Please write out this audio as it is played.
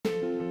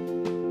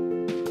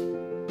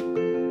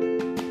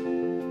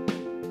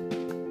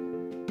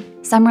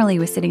Summerlee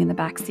was sitting in the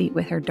back seat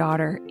with her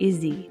daughter,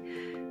 Izzy,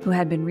 who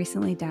had been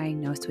recently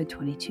diagnosed with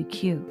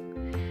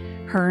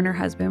 22q. Her and her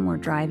husband were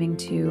driving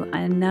to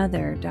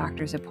another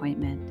doctor's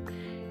appointment,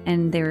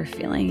 and they were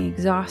feeling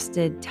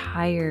exhausted,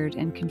 tired,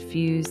 and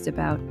confused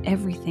about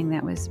everything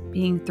that was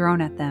being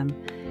thrown at them.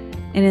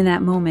 And in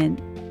that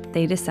moment,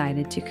 they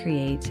decided to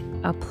create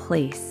a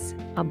place,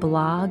 a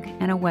blog,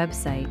 and a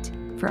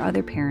website for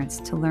other parents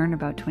to learn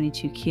about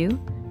 22q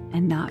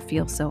and not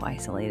feel so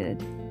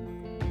isolated.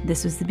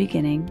 This was the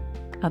beginning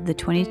of the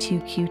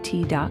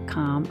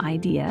 22qt.com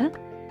idea,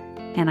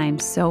 and I'm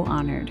so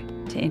honored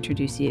to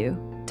introduce you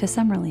to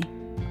Summerlee.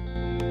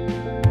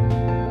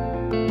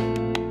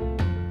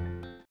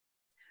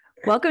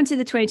 Welcome to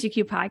the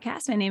 22q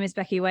podcast. My name is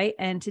Becky White,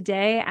 and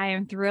today I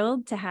am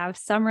thrilled to have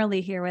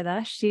Summerlee here with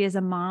us. She is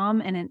a mom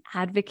and an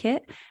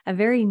advocate, a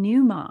very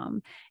new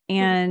mom,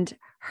 and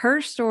her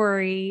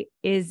story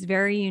is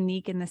very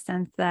unique in the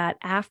sense that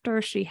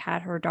after she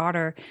had her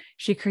daughter,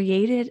 she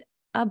created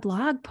a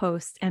blog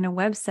post and a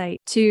website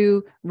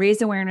to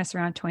raise awareness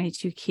around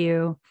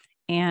 22q.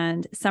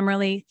 And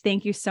Summerlee,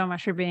 thank you so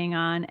much for being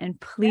on. And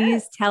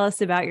please tell us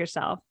about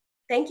yourself.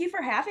 Thank you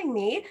for having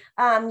me.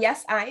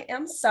 Yes, I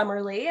am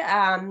Summerlee.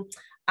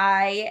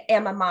 I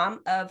am a mom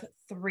of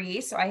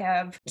 3. So I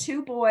have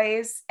 2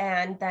 boys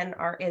and then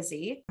our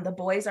Izzy. The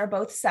boys are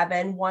both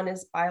 7. One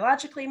is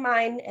biologically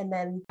mine, and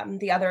then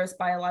the other is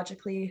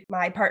biologically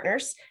my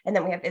partner's. And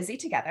then we have Izzy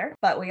together,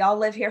 but we all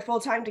live here full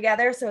time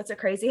together. So it's a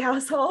crazy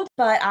household.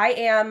 But I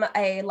am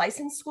a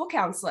licensed school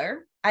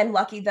counselor. I'm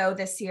lucky though,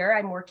 this year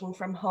I'm working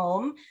from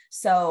home.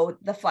 So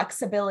the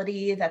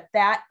flexibility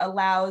that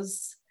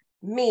allows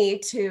me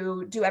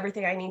to do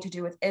everything I need to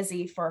do with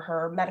Izzy for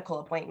her medical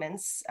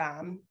appointments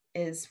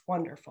is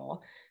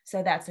wonderful.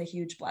 So that's a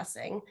huge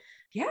blessing.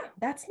 Yeah,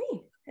 that's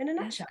me in a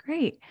nutshell. That's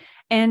great.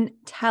 And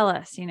tell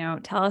us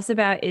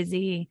about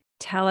Izzy.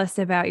 Tell us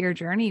about your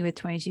journey with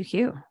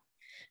 22q.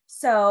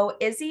 So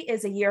Izzy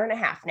is a year and a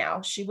half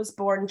now. She was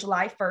born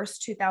July 1st,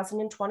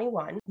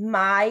 2021.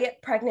 My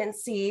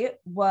pregnancy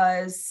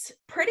was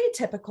pretty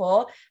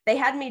typical. They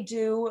had me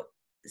do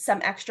some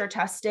extra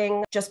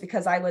testing just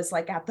because I was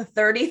like at the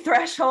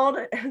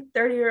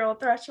 30-year-old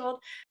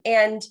threshold.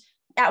 And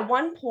at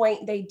one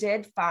point they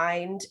did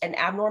find an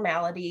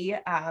abnormality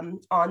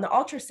on the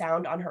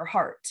ultrasound on her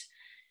heart.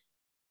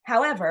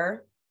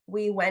 However,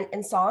 we went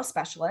and saw a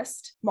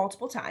specialist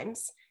multiple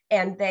times,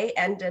 and they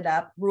ended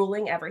up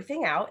ruling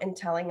everything out and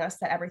telling us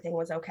that everything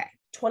was okay.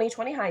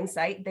 2020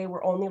 hindsight, they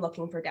were only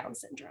looking for Down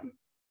syndrome.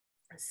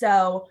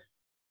 So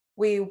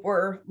we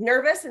were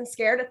nervous and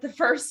scared at the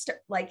first,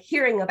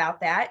 hearing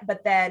about that,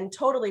 but then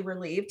totally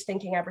relieved,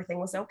 thinking everything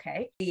was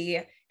okay.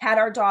 We had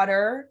our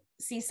daughter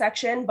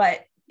C-section,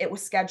 but it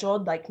was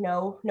scheduled,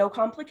 no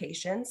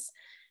complications.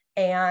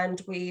 And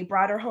we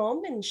brought her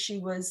home, and she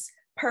was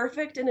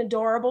perfect and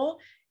adorable.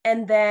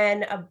 And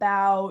then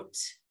about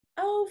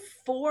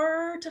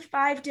 4 to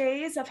 5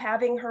 days of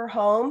having her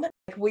home,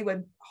 we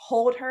would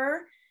hold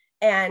her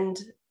and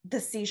the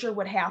seizure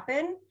would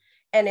happen.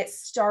 And it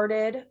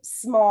started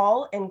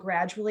small and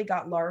gradually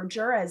got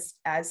larger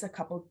as a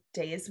couple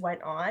days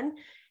went on.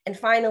 And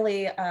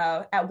finally,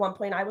 at one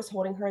point I was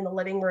holding her in the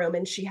living room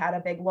and she had a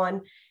big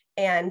one,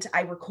 and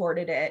I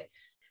recorded it.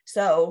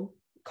 So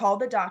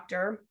called the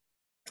doctor.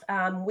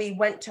 We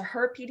went to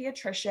her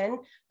pediatrician,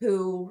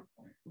 who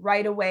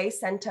right away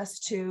sent us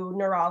to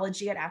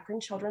neurology at Akron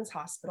Children's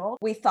Hospital.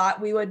 We thought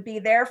we would be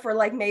there for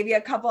maybe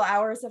a couple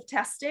hours of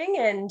testing.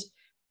 And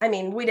I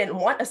mean, we didn't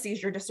want a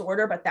seizure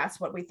disorder, but that's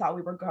what we thought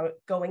we were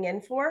going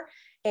in for.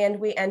 And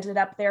we ended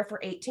up there for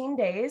 18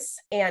 days.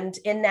 And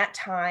in that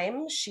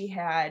time, she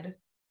had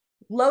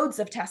loads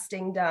of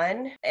testing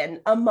done, and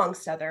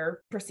amongst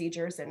other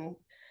procedures and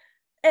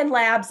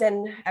labs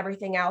and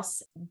everything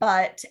else.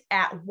 But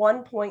at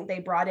one point they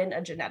brought in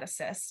a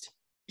geneticist.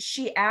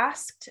 She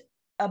asked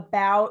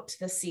about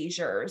the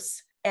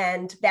seizures,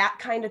 and that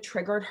kind of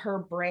triggered her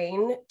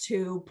brain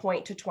to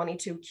point to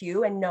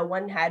 22q, and no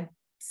one had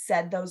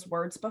said those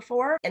words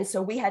before. And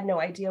so we had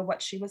no idea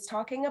what she was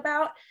talking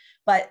about,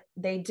 but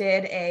they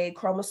did a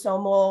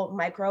chromosomal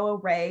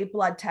microarray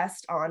blood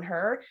test on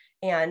her,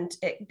 and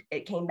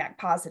it came back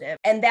positive.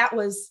 And that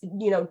was,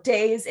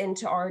 days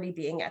into already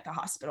being at the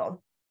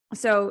hospital.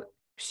 So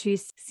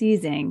she's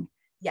seizing.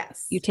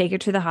 Yes. You take her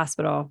to the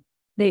hospital.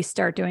 They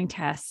start doing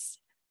tests.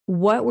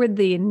 What were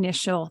the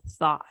initial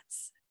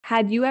thoughts?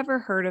 Had you ever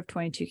heard of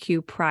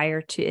 22q prior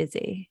to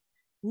Izzy?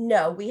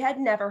 No, we had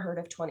never heard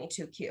of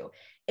 22q.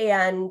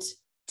 And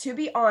to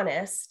be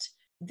honest,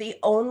 the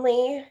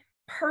only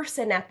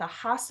person at the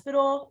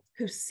hospital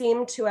who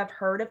seemed to have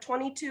heard of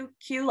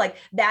 22q,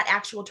 that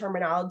actual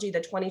terminology, the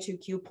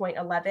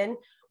 22q.11,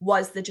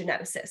 was the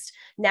geneticist.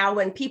 Now,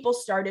 when people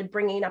started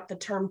bringing up the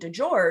term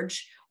DeGeorge,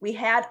 we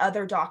had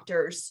other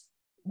doctors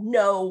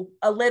know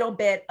a little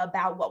bit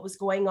about what was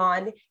going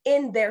on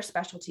in their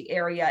specialty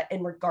area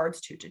in regards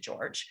to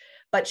DeGeorge.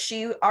 But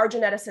our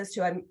geneticist,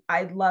 who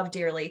I love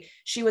dearly,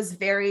 she was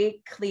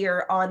very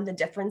clear on the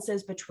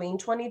differences between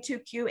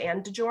 22q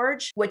and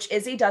DeGeorge, which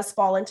Izzy does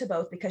fall into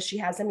both because she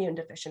has immune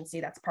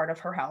deficiency. That's part of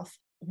her health.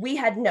 we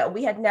had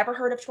never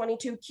heard of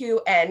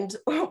 22q. And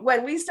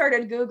when we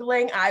started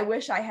Googling, I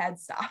wish I had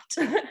stopped.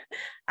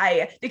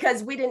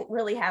 Because we didn't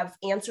really have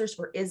answers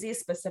for Izzy's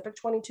specific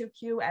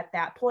 22q at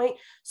that point.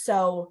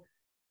 So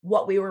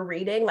what we were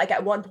reading, like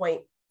at one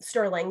point,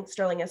 Sterling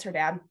is her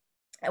dad,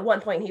 at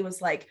one point he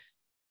was like,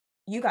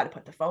 you got to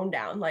put the phone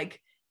down, like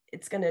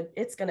it's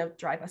gonna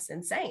drive us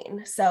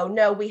insane. So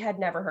no, we had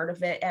never heard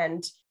of it,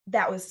 and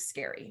that was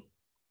scary.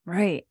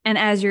 Right. And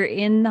as you're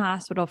in the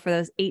hospital for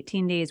those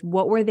 18 days,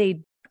 what were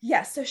they?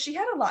 Yes, so she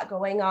had a lot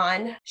going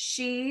on.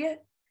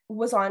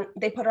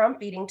 They put her on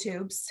feeding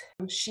tubes.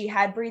 She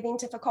had breathing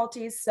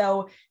difficulties.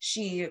 So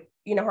she,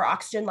 her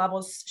oxygen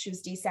levels, she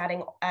was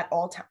desatting at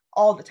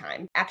all the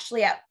time.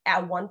 Actually,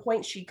 at one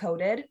point she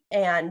coded.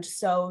 And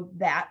so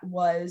that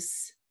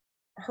was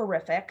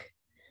horrific.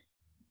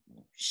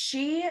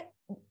 We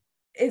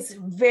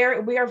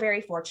are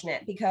very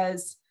fortunate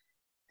because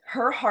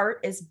her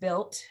heart is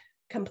built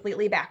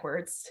completely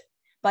backwards,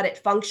 but it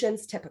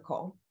functions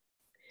typical.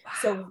 Wow.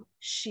 So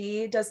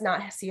she does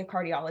not see a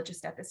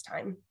cardiologist at this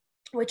time,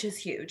 which is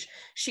huge.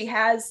 She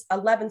has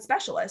 11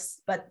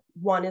 specialists, but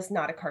one is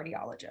not a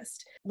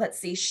cardiologist. Let's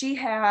see, she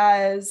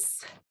has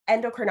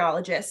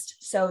endocrinologist.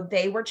 So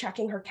they were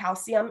checking her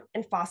calcium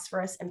and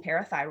phosphorus and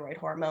parathyroid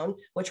hormone,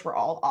 which were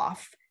all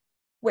off,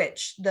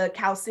 which the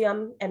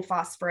calcium and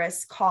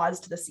phosphorus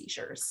caused the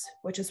seizures,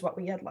 which is what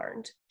we had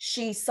learned.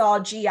 She saw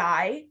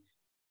GI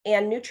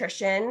and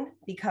nutrition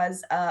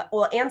because,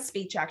 and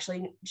speech,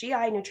 actually,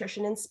 GI,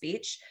 nutrition, and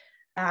speech.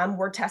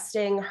 We're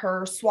testing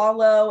her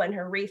swallow and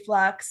her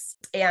reflux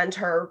and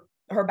her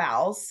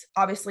bowels.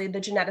 Obviously,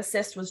 the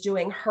geneticist was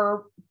doing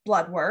her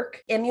blood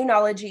work.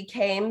 Immunology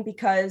came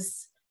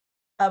because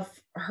of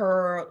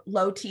her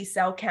low T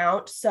cell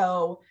count.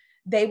 So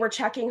they were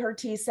checking her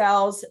T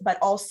cells, but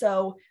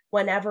also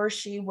whenever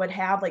she would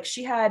have, like,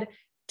 she had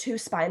 2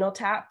 spinal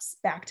taps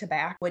back to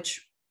back,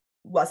 which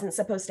wasn't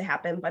supposed to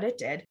happen, but it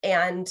did.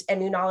 And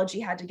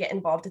immunology had to get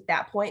involved at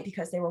that point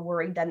because they were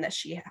worried then that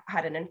she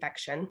had an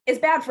infection. It's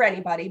bad for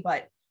anybody,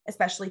 but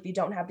especially if you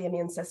don't have the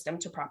immune system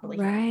to properly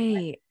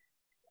handle it.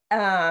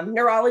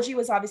 Neurology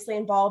was obviously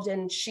involved,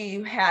 and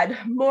she had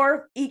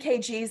more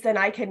EKGs than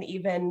I can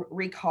even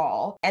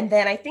recall. And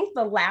then I think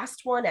the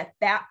last one at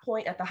that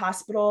point at the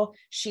hospital,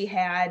 she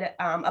had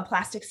a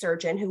plastic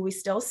surgeon who we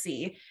still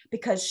see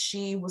because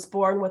she was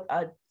born with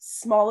a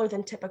smaller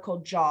than typical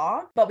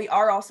jaw. But we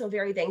are also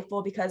very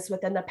thankful because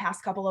within the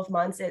past couple of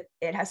months,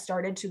 it has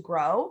started to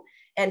grow.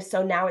 And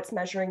so now it's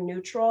measuring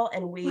neutral,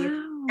 and we,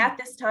 at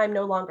this time,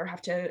 no longer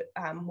have to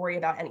worry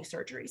about any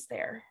surgeries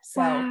there. So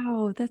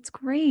wow, that's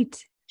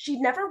great. She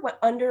never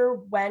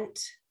underwent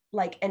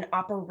like an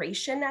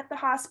operation at the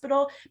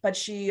hospital, but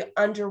she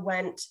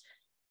underwent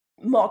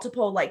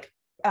multiple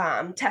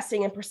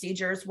testing and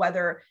procedures,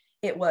 whether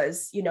it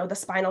was, the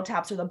spinal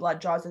taps or the blood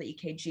draws or the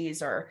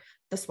EKGs or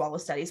the swallow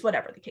studies,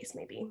 whatever the case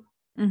may be.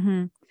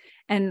 Mm-hmm.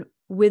 And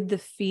with the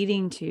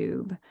feeding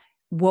tube,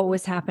 what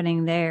was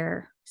happening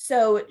there?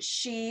 So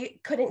she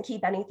couldn't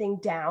keep anything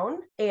down,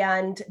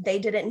 and they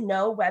didn't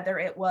know whether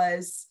it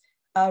was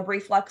a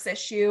reflux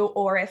issue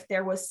or if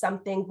there was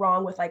something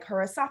wrong with like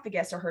her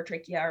esophagus or her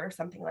trachea or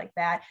something like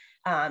that.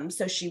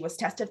 So she was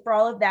tested for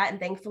all of that, and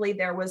thankfully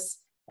there was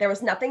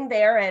nothing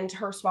there, and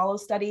her swallow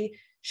study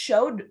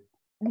showed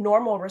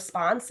normal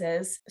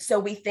responses. So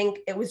we think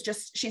it was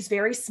just, she's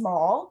very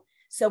small,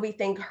 so we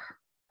think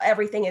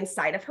everything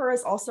inside of her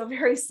is also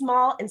very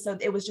small, and so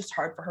it was just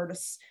hard for her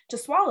to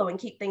swallow and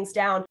keep things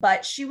down.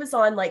 But she was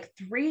on like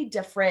 3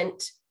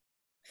 different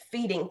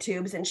feeding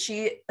tubes, and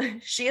she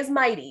is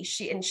mighty.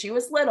 She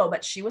was little,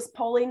 but she was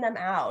pulling them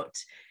out,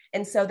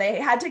 and so they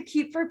had to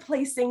keep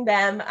replacing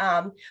them.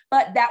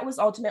 But that was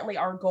ultimately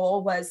our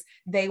goal, was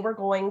they were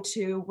going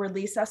to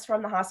release us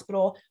from the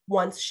hospital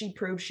once she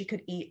proved she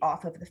could eat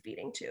off of the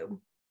feeding tube,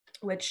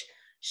 which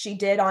she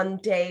did on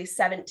day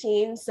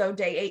 17. So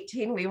day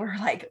 18, we were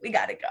like, we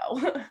got to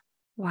go.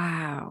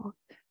 Wow.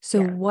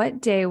 So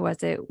what day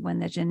was it when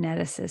the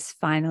geneticist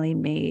finally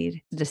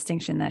made the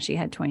distinction that she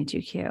had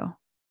 22q?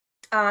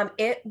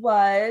 It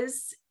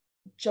was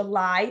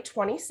July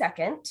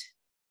 22nd.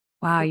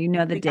 Wow, you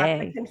know the day.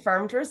 Got the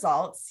confirmed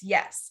results,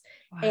 yes.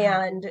 Wow.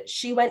 And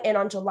she went in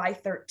on July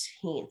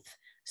 13th,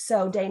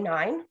 so day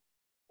 9.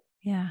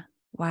 Yeah,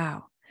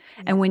 wow.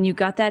 Yeah. And when you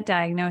got that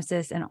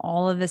diagnosis and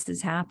all of this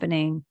is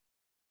happening,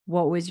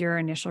 what was your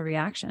initial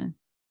reaction?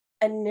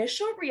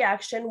 Initial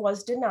reaction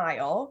was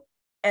denial,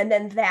 and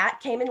then that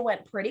came and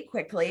went pretty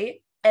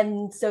quickly.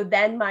 And so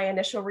then my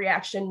initial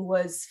reaction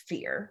was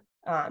fear.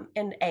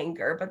 And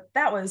anger, but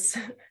that was,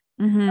 that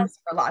was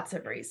for lots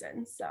of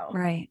reasons. So,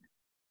 right.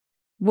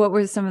 What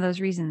were some of those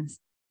reasons?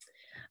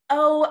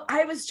 Oh,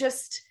 I was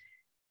just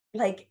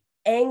like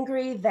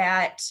angry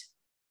that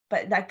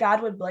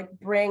God would like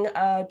bring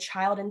a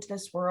child into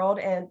this world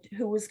and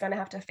who was going to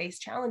have to face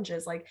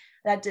challenges. Like,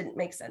 that didn't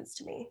make sense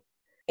to me.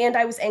 And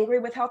I was angry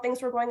with how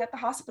things were going at the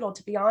hospital,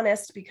 to be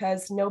honest,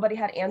 because nobody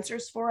had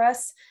answers for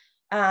us.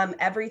 And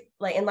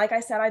like I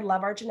said, I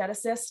love our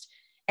geneticist.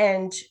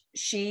 And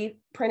she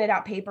printed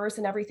out papers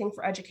and everything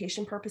for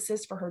education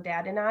purposes for her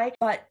dad and I.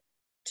 But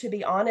to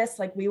be honest,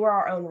 like we were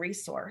our own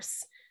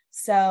resource.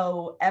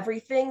 So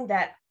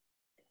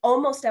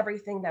almost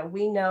everything that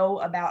we know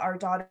about our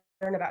daughter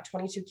and about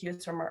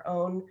 22Qs from our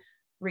own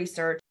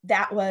research,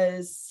 that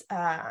was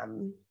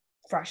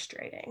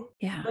frustrating.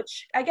 Yeah.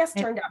 Which I guess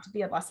turned out to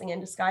be a blessing in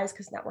disguise,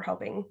 because now we're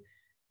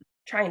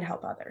trying to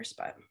help others.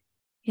 But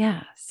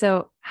yeah.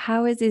 So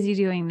how is Izzy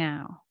doing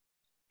now?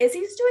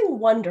 Izzy's doing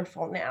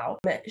wonderful now.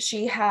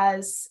 She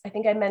has, I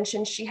think I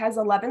mentioned, she has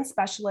 11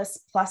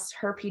 specialists plus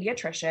her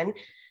pediatrician.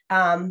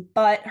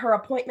 But her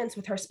appointments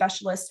with her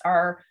specialists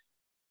are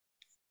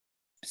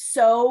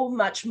so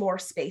much more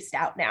spaced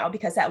out now,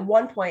 because at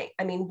one point,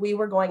 I mean, we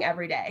were going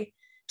every day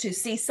to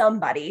see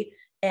somebody,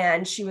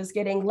 and she was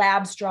getting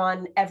labs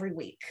drawn every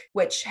week,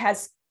 which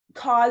has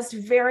caused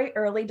very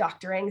early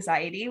doctor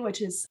anxiety,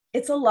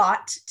 it's a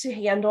lot to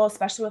handle,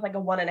 especially with like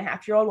a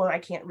 1.5-year-old when I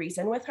can't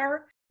reason with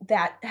her.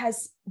 That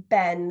has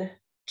been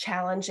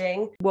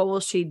challenging. What will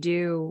she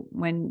do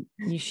when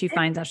she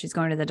finds out she's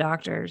going to the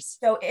doctors?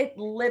 So it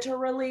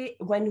literally,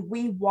 when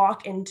we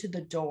walk into the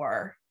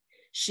door,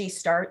 she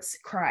starts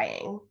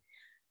crying.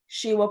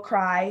 She will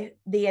cry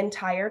the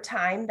entire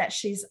time that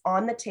she's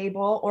on the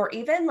table, or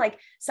even like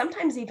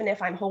sometimes even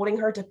if I'm holding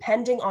her,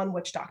 depending on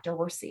which doctor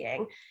we're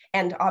seeing.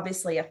 And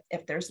obviously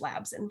if there's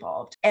labs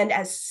involved. And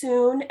as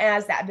soon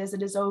as that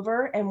visit is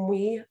over and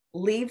we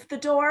leave the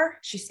door,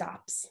 she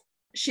stops.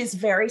 She's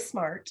very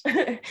smart.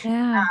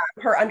 Yeah.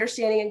 Her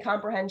understanding and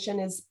comprehension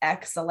is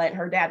excellent.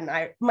 Her dad and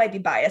I might be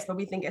biased, but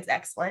we think it's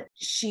excellent.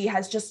 She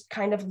has just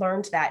kind of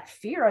learned that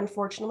fear,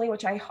 unfortunately,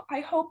 which I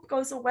hope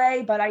goes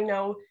away, but I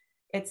know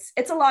it's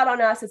a lot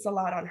on us. It's a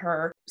lot on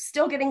her.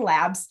 Still getting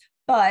labs,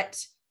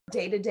 but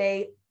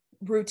day-to-day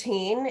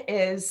routine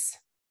is,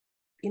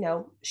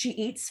 she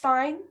eats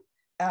fine.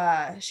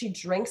 She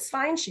drinks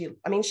fine.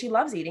 She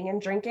loves eating and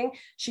drinking.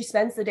 She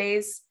spends the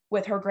days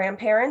with her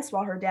grandparents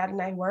while her dad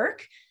and I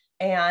work.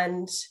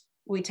 And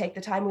we take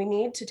the time we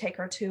need to take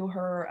her to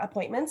her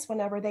appointments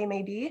whenever they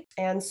may be.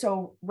 And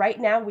so right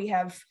now we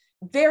have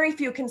very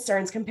few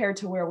concerns compared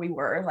to where we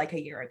were like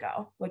a year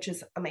ago, which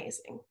is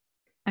amazing.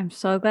 I'm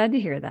so glad to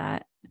hear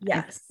that.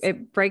 Yes.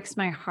 It breaks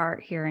my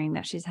heart hearing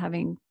that she's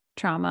having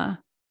trauma.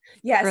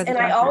 Yes. And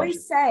I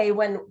always say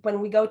when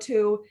we go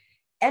to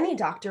any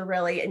doctor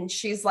really, and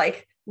she's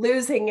like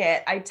losing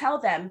it, I tell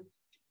them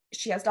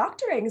she has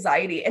doctor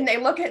anxiety, and they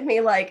look at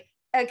me like,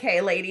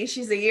 okay, lady,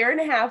 she's 1.5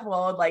 years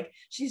old. Like,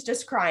 she's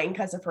just crying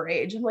because of her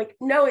age. I'm like,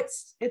 no,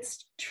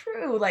 it's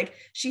true. Like,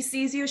 she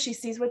sees you, she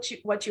sees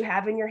what you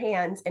have in your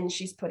hands, and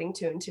she's putting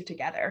 2 and 2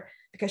 together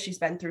because she's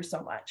been through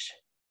so much.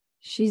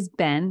 She's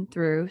been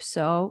through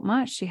so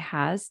much. She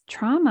has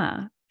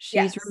trauma.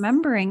 She's Yes.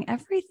 remembering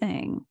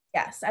everything.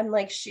 Yes. I'm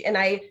like, and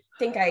I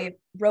think I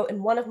wrote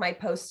in one of my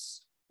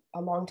posts a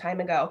long time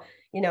ago,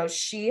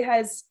 she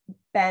has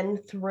been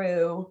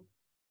through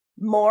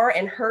more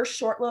in her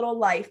short little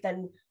life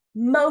than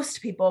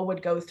most people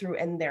would go through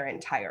in their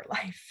entire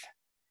life.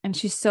 And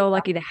she's so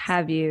lucky to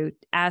have you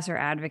as her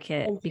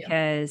advocate,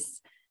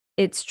 because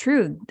it's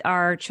true.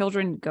 Our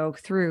children go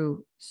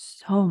through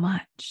so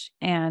much,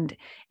 and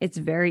it's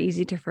very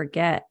easy to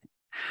forget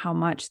how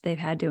much they've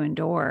had to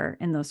endure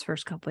in those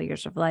first couple of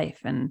years of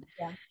life. And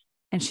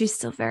she's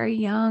still very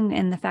young.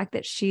 And the fact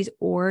that she's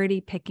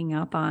already picking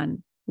up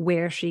on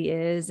where she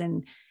is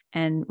and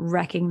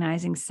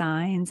recognizing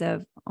signs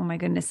of, oh my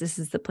goodness, this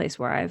is the place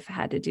where I've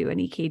had to do an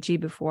EKG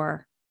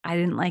before. I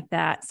didn't like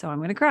that, so I'm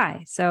going to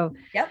cry. So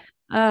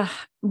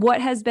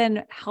what has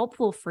been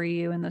helpful for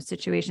you in those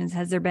situations?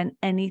 Has there been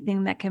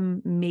anything that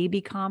can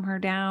maybe calm her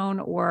down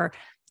or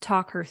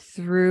talk her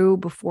through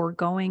before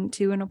going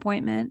to an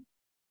appointment?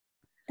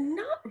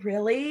 Not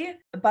really,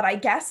 but I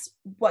guess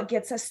what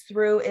gets us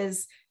through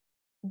is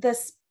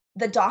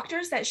the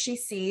doctors that she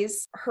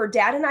sees. Her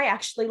dad and I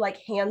actually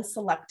hand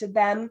selected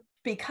them,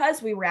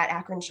 because we were at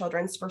Akron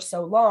Children's for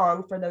so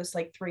long, for those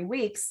 3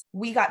 weeks.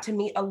 We got to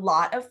meet a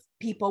lot of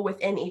people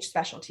within each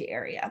specialty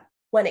area.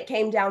 When it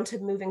came down to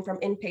moving from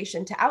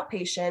inpatient to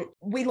outpatient,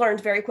 we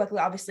learned very quickly,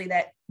 obviously,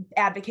 that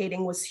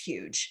advocating was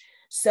huge.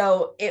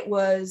 So it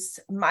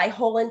was my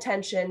whole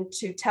intention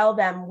to tell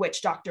them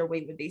which doctor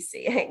we would be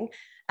seeing.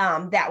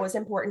 That was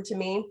important to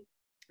me.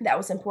 That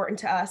was important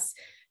to us.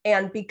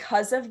 And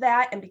because of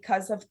that, and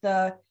because of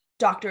the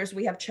doctors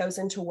we have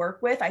chosen to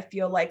work with, I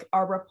feel like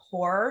our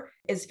rapport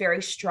is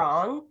very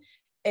strong,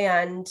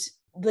 and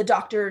the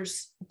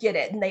doctors get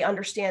it and they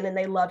understand and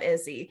they love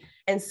Izzy.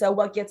 And so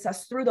what gets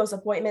us through those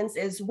appointments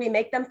is we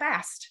make them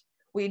fast.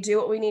 We do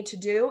what we need to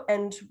do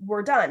and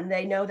we're done.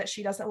 They know that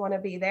she doesn't want to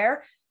be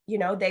there.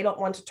 They don't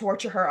want to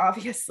torture her,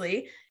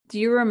 obviously. Do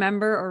you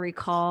remember or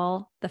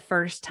recall the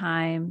first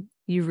time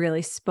you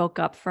really spoke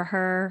up for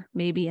her,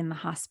 maybe in the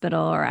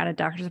hospital or at a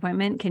doctor's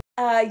appointment?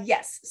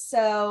 Yes.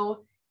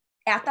 So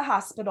at the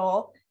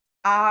hospital,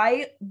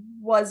 I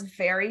was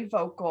very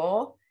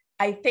vocal.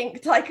 I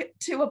think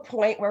to a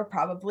point where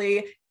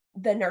probably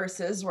the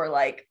nurses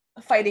were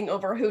fighting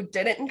over who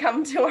didn't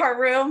come to our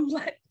room.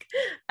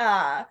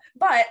 But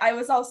I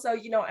was also,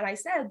 and I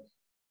said,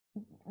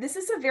 this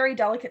is a very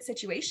delicate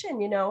situation,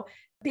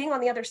 being on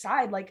the other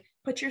side,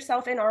 put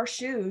yourself in our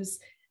shoes.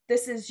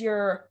 this is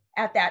your,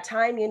 at that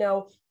time,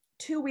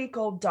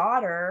 2-week-old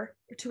daughter,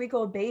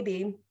 2-week-old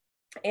baby.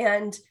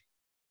 And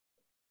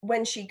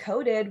when she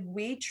coded,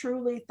 we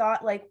truly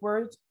thought like,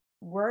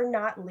 we're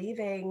not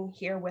leaving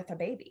here with a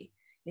baby,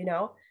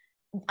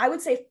 I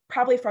would say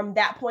probably from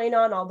that point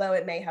on, although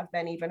it may have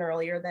been even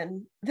earlier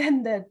than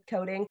the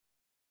coding,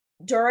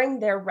 during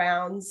their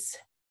rounds,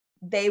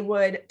 they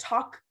would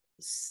talk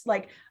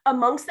like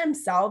amongst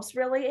themselves,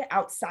 really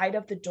outside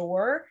of the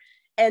door.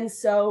 And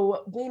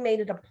so we made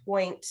it a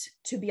point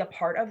to be a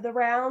part of the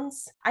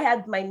rounds. I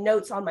had my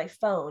notes on my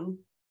phone,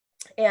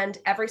 and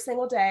every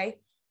single day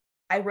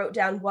I wrote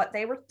down what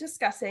they were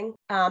discussing,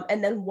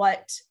 and then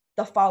what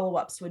the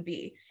follow-ups would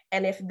be.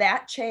 And if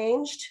that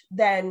changed,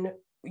 then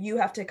you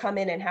have to come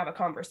in and have a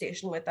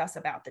conversation with us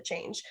about the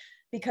change,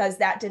 because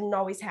that didn't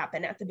always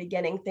happen at the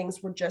beginning.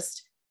 Things were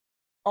just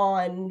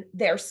on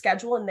their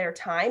schedule and their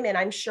time. And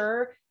I'm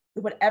sure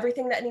with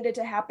everything that needed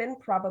to happen,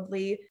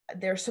 probably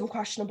there's some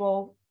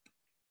questionable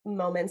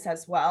moments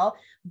as well.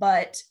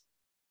 But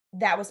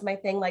that was my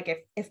thing.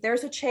 Like if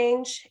there's a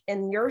change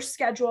in your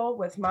schedule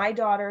with my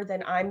daughter,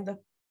 then I'm the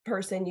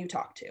person you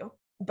talk to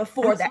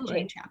before that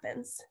change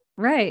happens.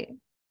 Right.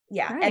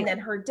 Yeah. Right. And then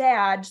her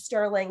dad,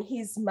 Sterling,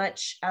 he's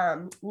much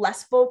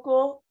less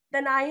vocal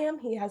than I am.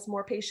 He has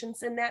more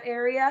patience in that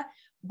area.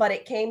 But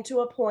it came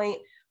to a point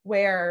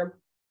where,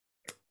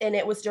 and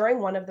it was during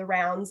one of the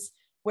rounds,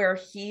 where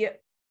he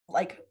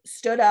like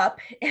stood up,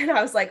 and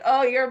I was like,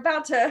 oh, you're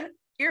about to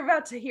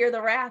hear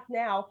the wrath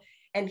now.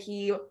 And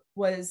he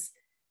was,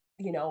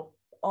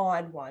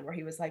 on one where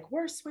he was like,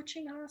 we're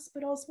switching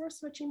hospitals, we're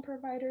switching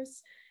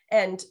providers.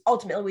 And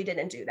ultimately we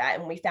didn't do that.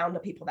 And we found the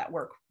people that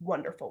work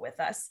wonderful with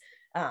us.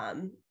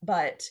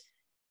 But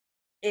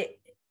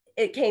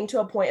it came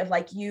to a point of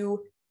like,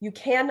 you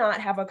cannot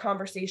have a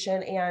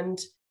conversation and,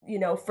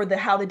 for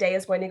how the day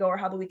is going to go or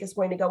how the week is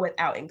going to go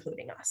without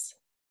including us.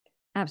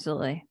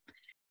 Absolutely.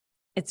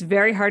 It's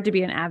very hard to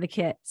be an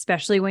advocate,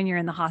 especially when you're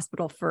in the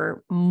hospital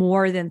for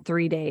more than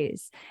 3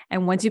 days.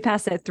 And once you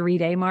pass that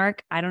 3-day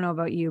mark, I don't know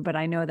about you, but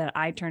I know that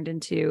I turned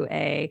into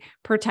a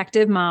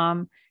protective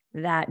mom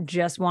that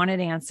just wanted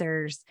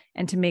answers,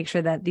 and to make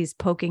sure that these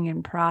poking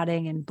and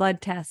prodding and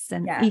blood tests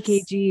and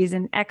EKGs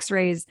and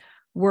x-rays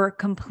were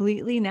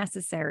completely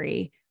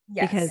necessary,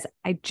 because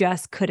I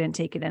just couldn't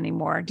take it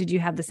anymore. Did you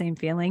have the same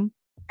feeling?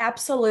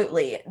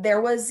 Absolutely.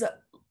 There was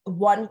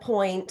one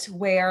point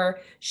where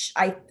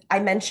I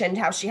mentioned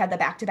how she had the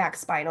back-to-back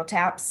spinal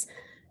taps,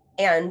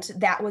 and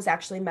that was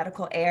actually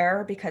medical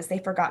error because they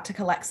forgot to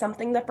collect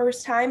something the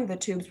first time. The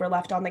tubes were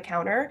left on the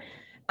counter,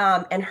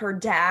 and her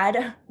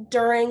dad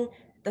during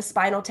the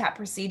spinal tap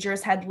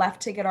procedures had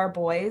left to get our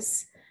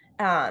boys,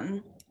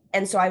 and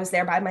so I was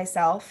there by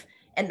myself,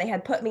 and they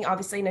had put me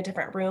obviously in a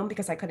different room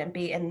because I couldn't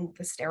be in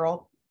the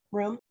sterile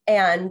room,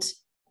 and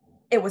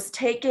it was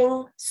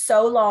taking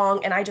so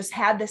long. And I just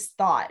had this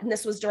thought, and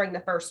this was during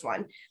the first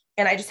one.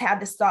 And I just had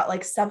this thought,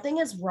 like, something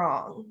is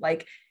wrong.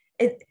 Like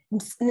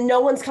no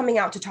one's coming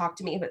out to talk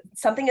to me, but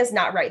something is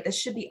not right. This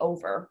should be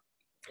over.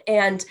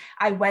 And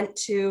I went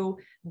to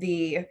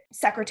the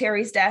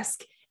secretary's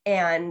desk,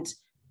 and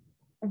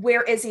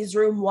where Izzy's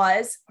room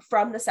was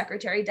from the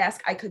secretary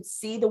desk, I could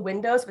see the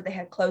windows, but they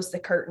had closed the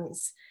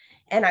curtains.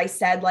 And I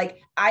said, like,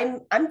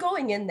 I'm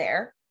going in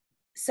there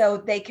so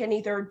they can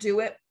either do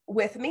it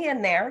with me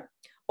in there,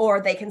 or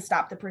they can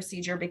stop the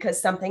procedure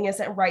because something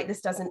isn't right.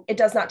 It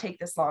does not take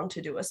this long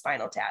to do a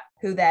spinal tap.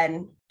 Who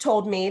then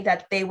told me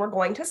that they were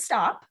going to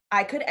stop.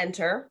 I could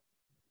enter.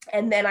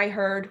 And then I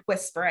heard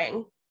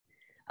whispering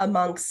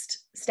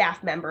amongst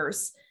staff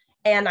members.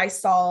 And I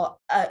saw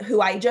who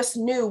I just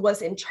knew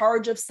was in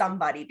charge of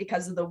somebody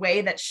because of the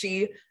way that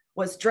she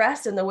was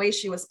dressed and the way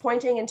she was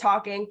pointing and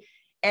talking.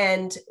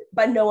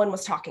 But no one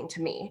was talking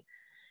to me.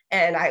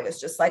 And I was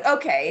just like,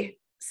 okay,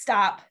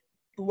 stop.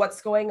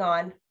 What's going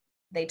on?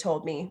 They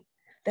told me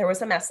there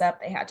was a mess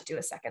up. They had to do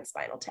a second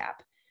spinal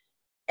tap.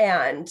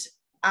 And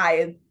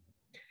I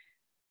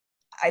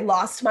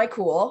lost my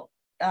cool.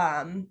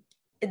 And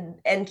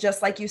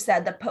just like you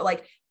said,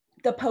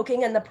 the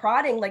poking and the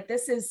prodding, like,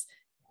 this is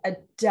a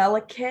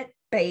delicate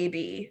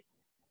baby.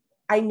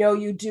 I know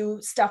you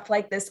do stuff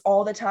like this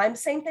all the time.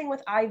 Same thing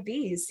with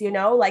IVs,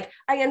 like,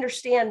 I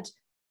understand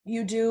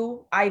you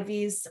do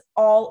IVs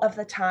all of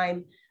the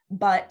time,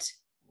 but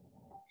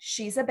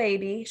she's a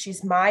baby.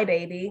 She's my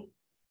baby.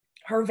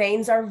 Her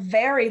veins are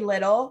very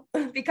little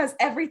because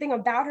everything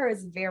about her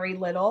is very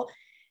little.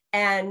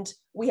 And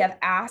we have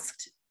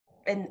asked,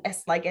 and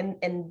it's like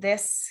in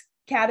this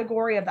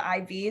category of the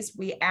IVs,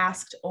 we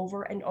asked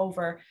over and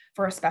over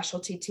for a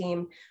specialty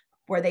team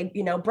where they,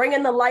 bring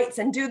in the lights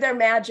and do their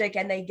magic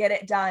and they get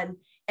it done.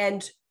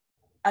 And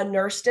a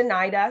nurse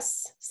denied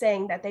us,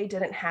 saying that they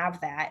didn't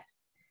have that.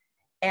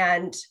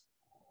 And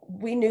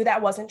we knew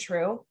that wasn't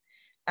true.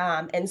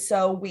 And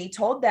so we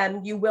told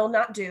them, you will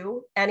not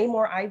do any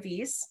more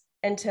IVs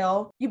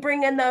until you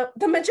bring in the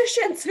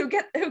magicians who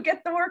get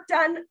the work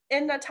done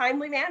in a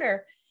timely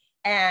manner.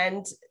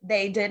 And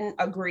they didn't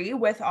agree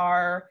with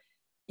our,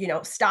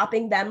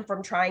 stopping them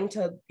from trying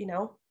to,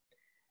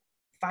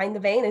 find the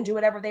vein and do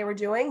whatever they were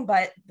doing.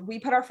 But we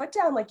put our foot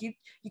down, like, you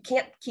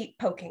can't keep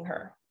poking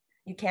her.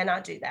 You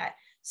cannot do that.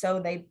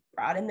 So they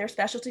brought in their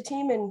specialty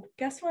team, and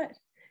guess what?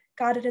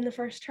 Got it in the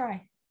first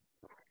try.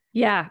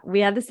 Yeah,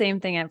 we had the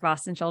same thing at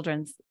Boston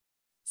Children's,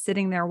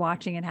 sitting there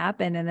watching it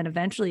happen. And then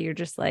eventually you're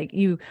just like,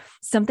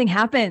 something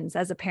happens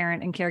as a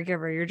parent and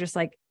caregiver. You're just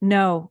like,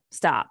 no,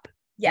 stop.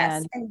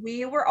 Yes. And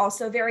we were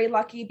also very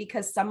lucky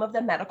because some of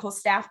the medical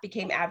staff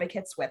became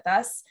advocates with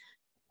us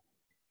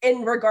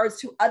in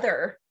regards to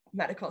other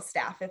medical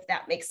staff, if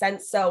that makes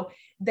sense. So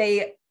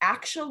they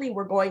actually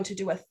were going to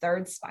do a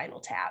third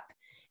spinal tap.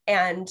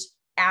 And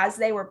as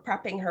they were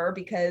prepping her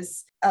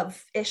because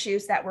of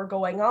issues that were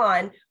going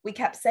on, we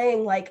kept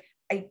saying, like,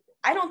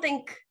 I don't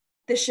think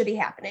this should be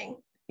happening.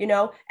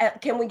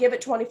 Can we give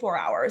it 24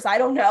 hours? I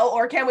don't know.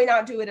 Or can we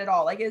not do it at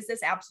all? Like, is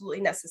this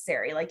absolutely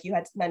necessary? Like you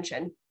had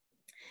mentioned.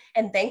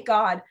 And thank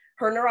God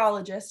her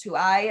neurologist, who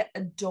I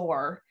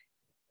adore,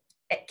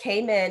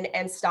 came in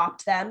and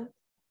stopped them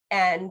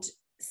and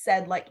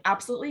said, like,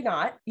 absolutely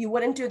not. You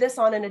wouldn't do this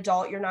on an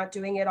adult. You're not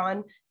doing it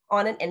on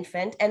an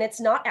infant. And it's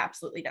not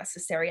absolutely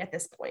necessary at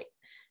this point.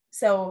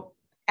 So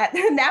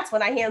and that's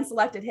when I hand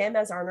selected him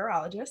as our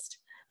neurologist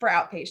for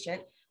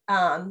outpatient.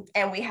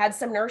 And we had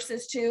some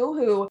nurses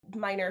too,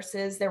 my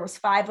nurses, there was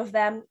 5 of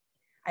them.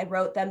 I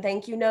wrote them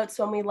thank you notes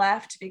when we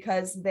left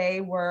because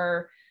they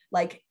were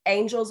like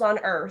angels on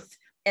earth.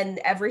 And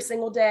every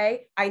single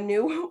day I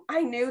knew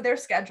their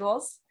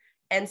schedules.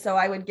 And so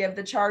I would give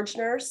the charge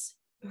nurse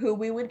who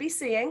we would be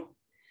seeing.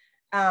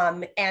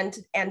 And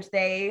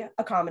they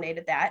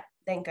accommodated that,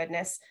 thank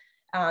goodness.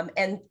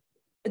 And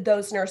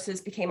those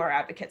nurses became our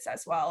advocates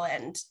as well.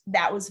 And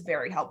that was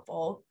very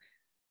helpful,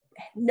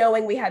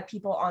 knowing we had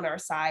people on our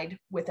side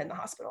within the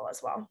hospital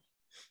as well.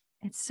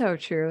 It's so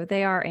true.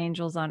 They are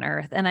angels on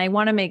earth. And I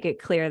want to make it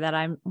clear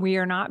that we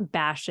are not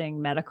bashing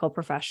medical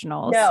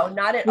professionals. No,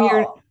 not at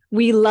all.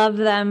 We love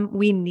them.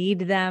 We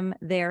need them.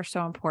 They are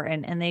so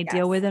important. And they Yes.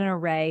 deal with an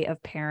array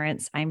of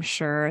parents, I'm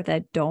sure,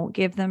 that don't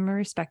give them the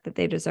respect that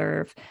they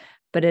deserve.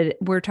 But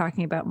we're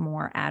talking about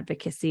more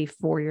advocacy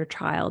for your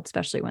child,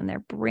 especially when they're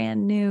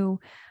brand new,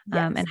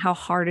 Yes. and how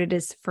hard it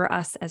is for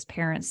us as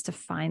parents to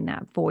find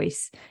that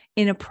voice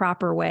in a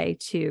proper way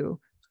to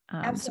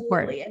support.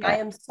 Absolutely. And I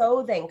am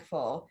so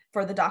thankful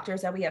for the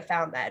doctors that we have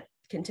found that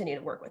continue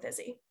to work with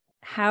Izzy.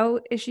 How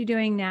is she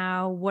doing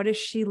now? What is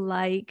she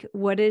like?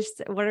 What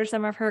are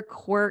some of her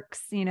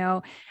quirks,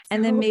 and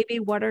then maybe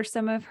what are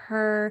some of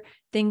her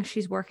things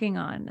she's working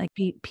on, like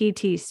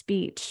PT,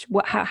 speech?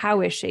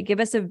 How is she? Give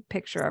us a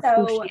picture of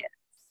who she is.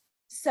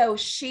 So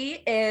she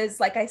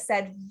is, like I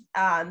said,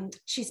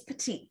 she's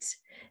petite,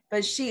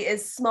 but she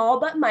is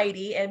small but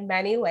mighty in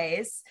many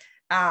ways.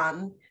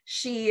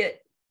 She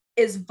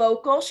is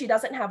vocal. She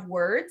doesn't have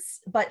words,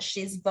 but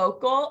she's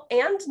vocal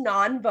and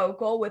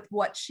non-vocal with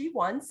what she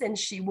wants, and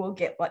she will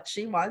get what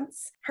she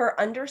wants. Her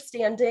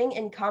understanding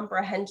and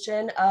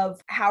comprehension of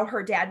how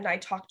her dad and I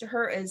talk to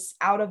her is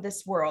out of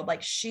this world.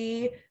 Like,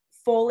 she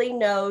fully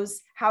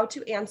knows how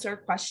to answer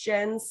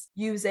questions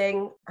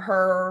using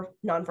her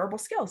nonverbal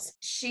skills.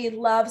 She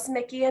loves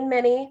Mickey and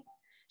Minnie.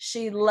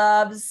 She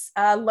loves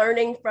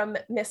learning from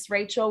Miss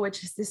Rachel,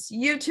 which is this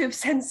YouTube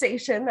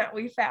sensation that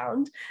we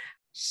found.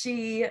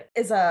 She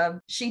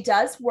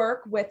does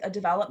work with a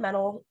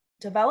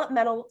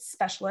developmental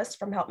specialist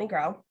from Help Me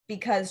Grow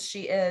because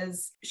she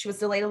was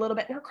delayed a little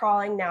bit in her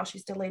crawling. Now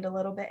she's delayed a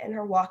little bit in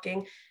her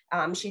walking.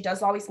 She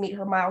does always meet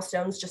her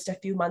milestones, just a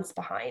few months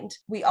behind.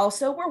 We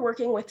also were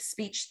working with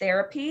speech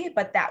therapy,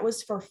 but that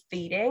was for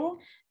feeding.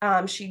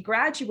 She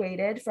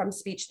graduated from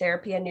speech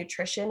therapy and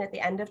nutrition at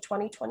the end of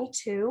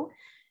 2022.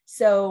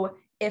 So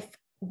if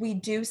we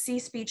do see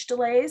speech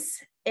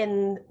delays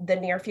in the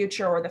near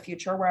future or the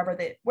future,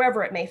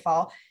 wherever it may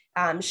fall,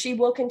 she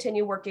will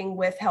continue working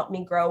with Help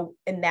Me Grow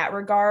in that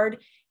regard.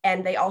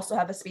 And they also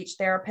have a speech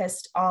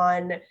therapist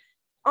on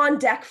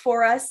deck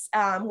for us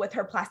with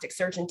her plastic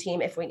surgeon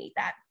team if we need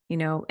that.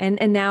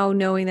 And now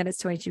knowing that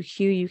it's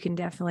 22Q, you can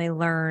definitely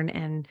learn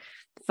and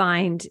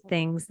find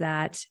things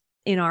that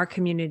in our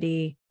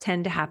community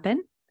tend to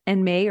happen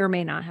and may or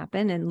may not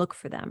happen, and look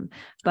for them.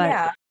 But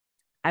yeah.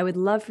 I would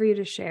love for you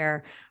to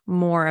share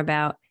more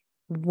about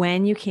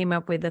when you came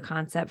up with the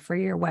concept for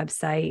your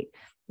website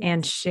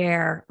and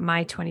share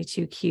My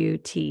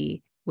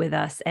 22QT with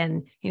us,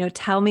 and,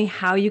 tell me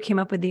how you came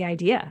up with the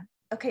idea.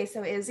 Okay.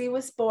 So Izzy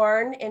was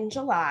born in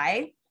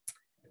July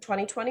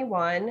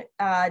 2021,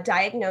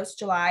 diagnosed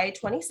July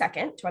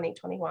 22nd,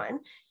 2021.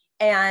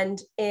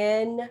 And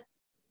in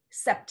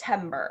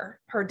September,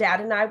 her dad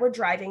and I were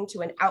driving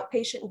to an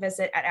outpatient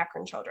visit at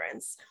Akron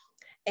Children's.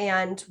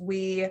 And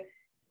we,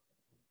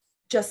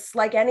 just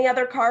like any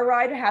other car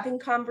ride, having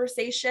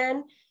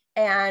conversation.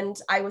 And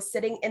I was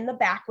sitting in the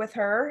back with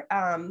her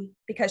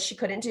because she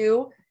couldn't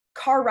do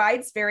car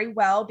rides very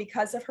well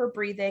because of her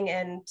breathing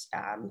and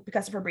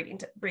because of her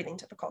breathing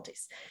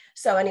difficulties.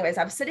 So anyways,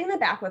 I was sitting in the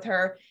back with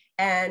her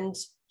and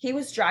he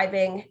was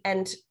driving,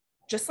 and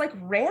just like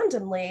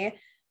randomly,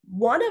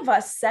 one of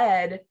us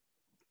said,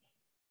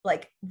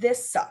 like,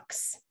 this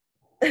sucks.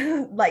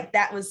 Like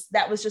that was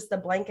just the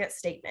blanket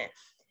statement.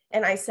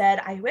 And I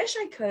said, I wish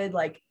I could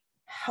like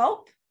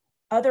help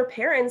other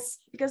parents,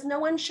 because no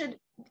one should,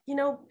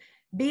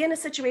 be in a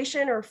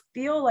situation or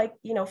feel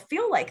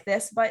like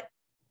this, but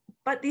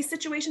these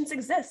situations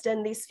exist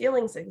and these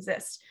feelings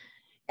exist.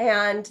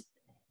 And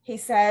he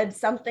said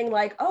something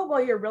like, oh,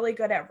 well, you're really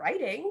good at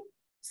writing.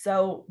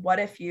 So what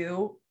if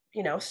you,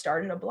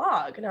 started a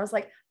blog? And I was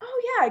like,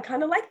 oh yeah, I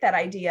kind of like that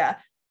idea.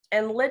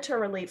 And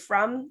literally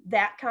from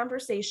that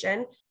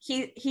conversation,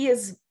 he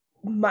is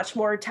much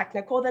more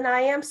technical than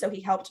I am. So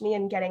he helped me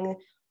in getting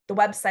the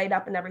website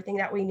up and everything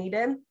that we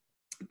needed.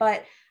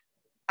 But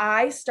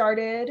I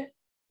started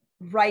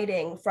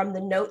writing from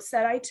the notes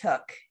that I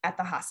took at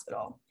the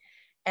hospital.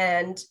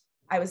 And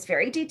I was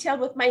very detailed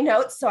with my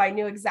notes, so I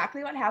knew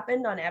exactly what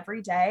happened on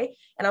every day.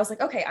 And I was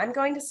like, okay, I'm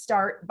going to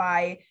start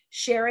by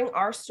sharing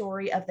our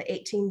story of the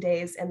 18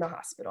 days in the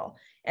hospital.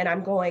 And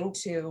I'm going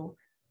to,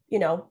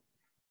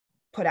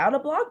 put out a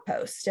blog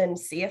post and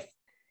see if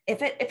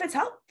it's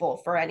helpful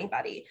for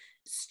anybody.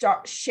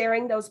 Start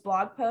sharing those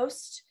blog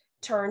posts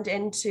turned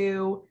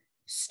into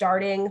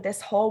starting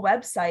this whole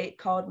website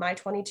called My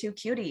 22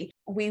 Cutie.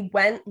 We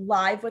went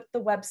live with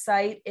the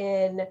website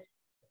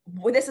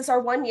this is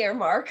our 1 year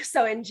mark.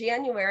 So in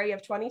January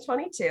of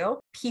 2022,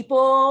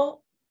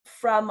 people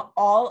from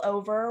all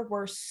over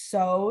were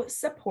so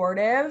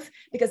supportive,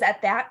 because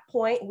at that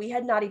point we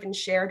had not even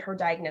shared her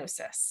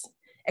diagnosis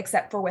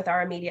except for with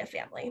our immediate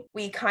family.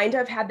 We kind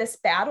of had this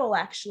battle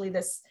actually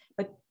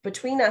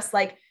between us,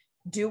 like,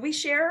 do we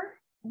share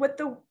with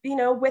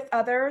with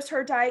others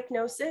her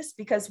diagnosis,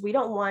 because we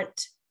don't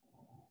want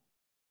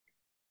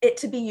it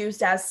to be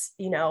used as,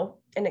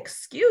 an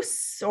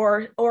excuse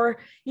or,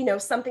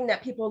 something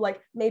that people like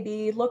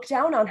maybe look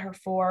down on her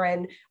for.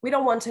 And we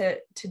don't want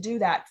to do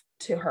that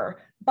to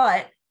her.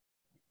 But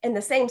in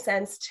the same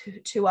sense,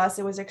 to us,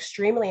 it was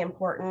extremely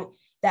important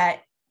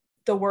that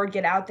the word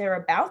get out there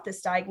about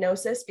this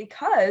diagnosis,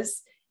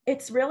 because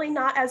it's really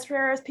not as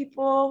rare as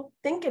people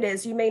think it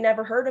is. You may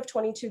never heard of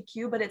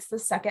 22q, but it's the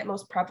second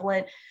most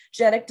prevalent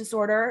genetic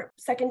disorder,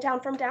 second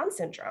down from Down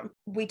syndrome.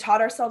 We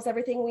taught ourselves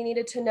everything we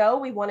needed to know.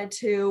 We wanted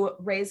to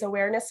raise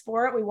awareness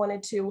for it. We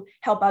wanted to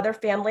help other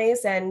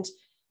families and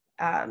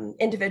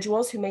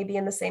individuals who may be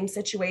in the same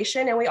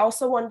situation. And we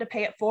also wanted to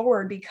pay it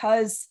forward,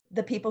 because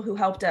the people who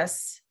helped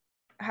us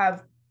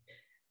have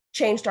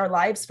changed our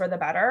lives for the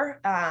better,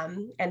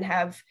 and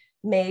have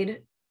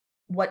made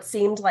what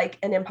seemed like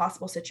an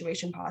impossible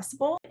situation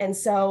possible. And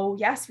so,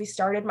 yes, we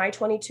started My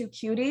 22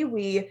 Cutie.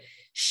 We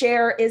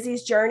share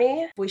Izzy's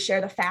journey. We share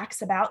the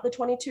facts about the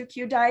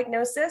 22q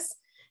diagnosis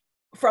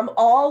from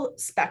all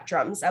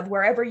spectrums of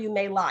wherever you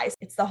may lie.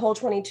 It's the whole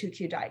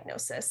 22q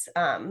diagnosis.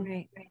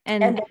 Right.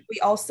 And then we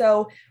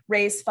also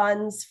raise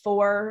funds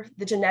for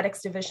the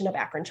genetics division of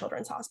Akron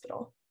Children's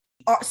Hospital.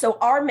 So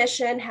our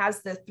mission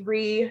has the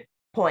 3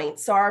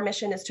 points. So our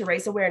mission is to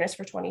raise awareness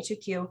for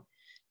 22q,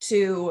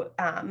 to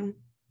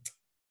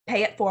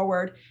pay it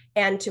forward,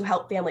 and to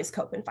help families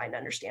cope and find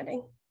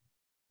understanding.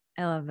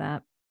 I love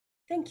that.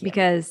 Thank you.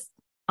 Because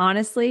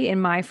honestly,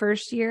 in my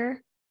first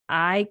year,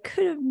 I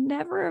could have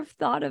never have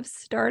thought of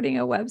starting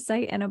a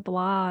website and a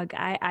blog.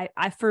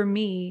 For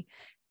me,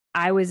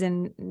 I was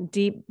in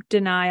deep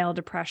denial,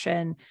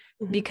 depression,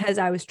 Mm-hmm. because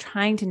I was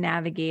trying to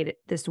navigate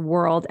this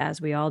world, as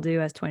we all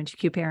do as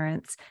 22q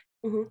parents.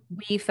 Mm-hmm.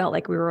 We felt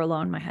like we were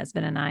alone, my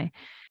husband and I.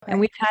 Okay. And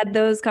we've had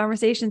those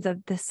conversations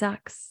of, this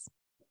sucks.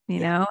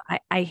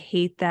 I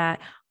hate that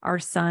our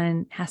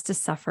son has to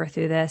suffer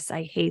through this.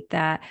 I hate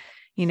that,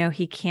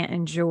 he can't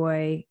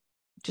enjoy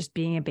just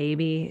being a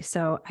baby.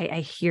 So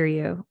I hear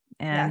you.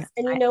 And yes.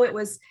 And it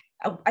was,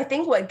 I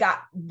think what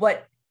got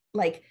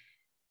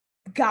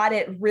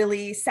it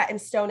really set in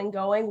stone and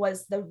going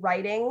was the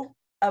writing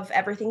of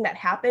everything that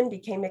happened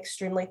became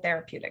extremely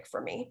therapeutic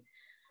for me.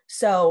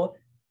 So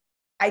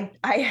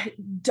I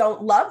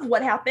don't love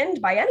what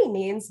happened by any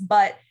means,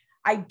 but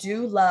I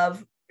do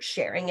love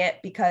sharing it,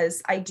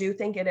 because I do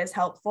think it is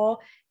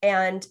helpful,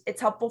 and it's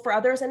helpful for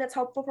others, and it's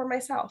helpful for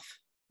myself.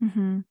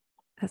 Mm-hmm.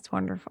 That's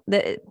wonderful.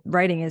 The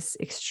writing is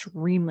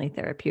extremely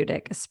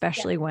therapeutic,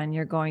 especially when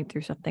you're going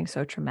through something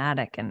so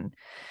traumatic, and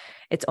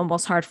it's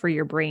almost hard for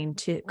your brain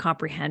to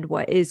comprehend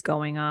what is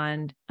going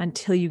on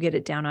until you get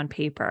it down on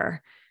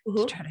paper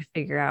to try to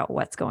figure out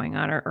what's going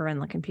on, or in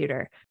the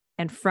computer.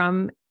 And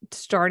from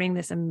starting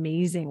this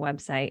amazing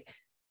website,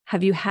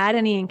 have you had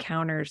any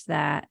encounters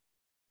that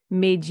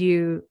made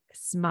you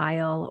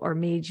smile or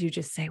made you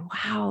just say,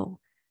 wow,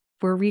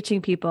 we're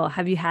reaching people?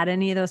 Have you had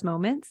any of those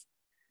moments?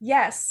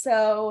 Yes.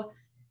 So,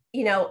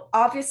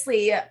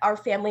 obviously our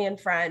family and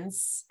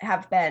friends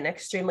have been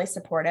extremely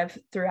supportive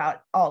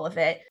throughout all of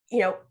it.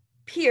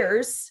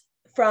 Peers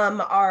from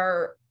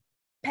our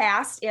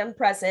past and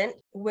present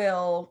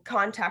will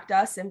contact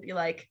us and be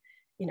like,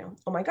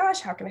 oh my gosh,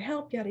 how can I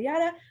help? Yada,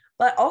 yada.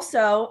 But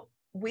also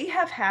we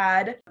have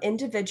had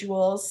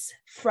individuals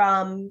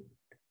from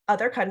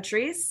other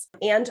countries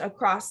and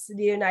across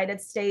the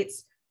United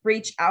States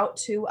reach out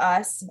to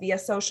us via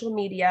social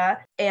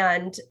media.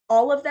 And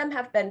all of them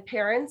have been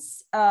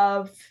parents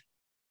of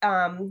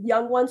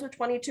young ones with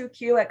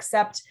 22q,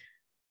 except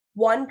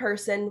one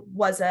person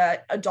was an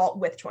adult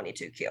with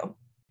 22q.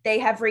 They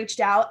have reached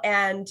out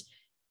and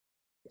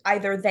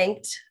either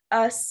thanked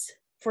us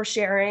for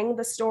sharing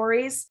the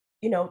stories,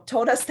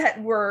 told us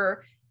that we're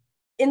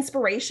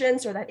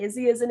inspirations or that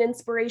Izzy is an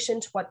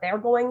inspiration to what they're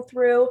going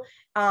through.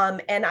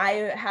 And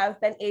I have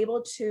been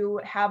able to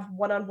have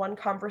one-on-one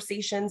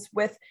conversations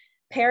with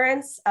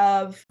parents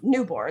of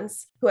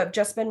newborns who have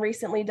just been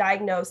recently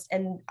diagnosed.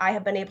 And I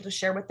have been able to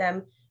share with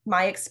them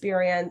my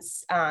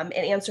experience and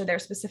answer their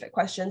specific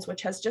questions,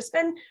 which has just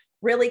been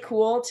really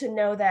cool to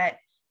know that,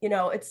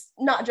 it's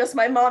not just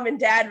my mom and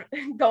dad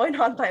going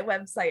on my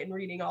website and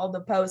reading all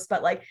the posts,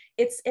 but like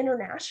it's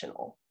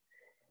international,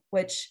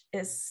 which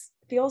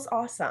feels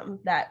awesome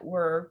that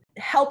we're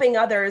helping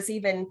others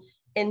even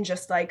in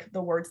just like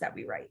the words that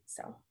we write.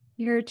 So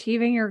you're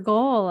achieving your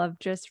goal of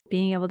just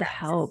being able to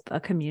help a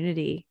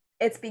community.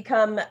 It's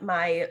become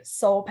my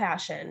sole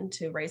passion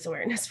to raise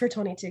awareness for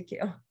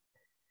 22q.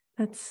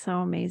 That's so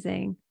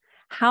amazing.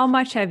 How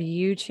much have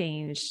you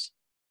changed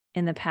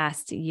in the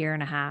past year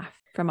and a half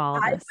from all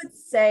of this? I would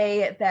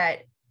say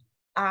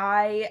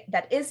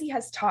that Izzy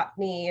has taught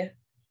me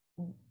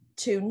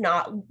to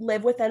not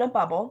live within a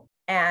bubble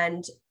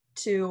and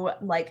to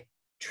like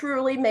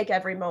truly make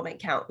every moment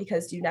count,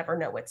 because you never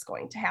know what's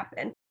going to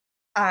happen.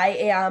 I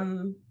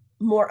am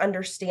more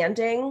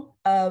understanding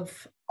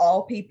of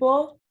all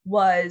people.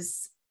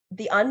 Was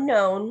the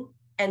unknown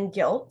and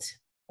guilt.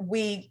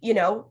 We,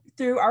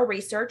 through our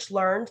research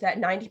learned that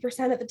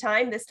 90% of the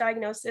time this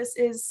diagnosis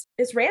is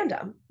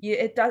random.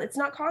 It's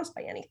not caused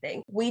by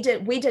anything. We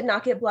did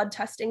not get blood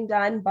testing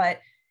done, but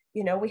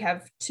we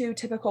have two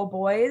typical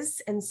boys.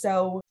 And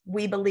so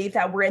we believe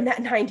that we're in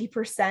that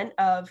 90%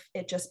 of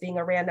it just being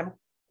a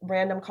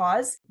random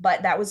cause.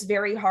 But that was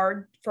very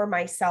hard for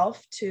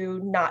myself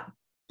to not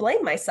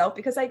blame myself,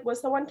 because I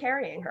was the one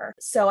carrying her.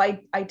 So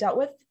I dealt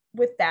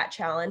with that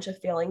challenge of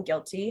feeling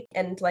guilty.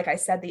 And like I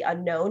said, the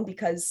unknown,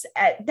 because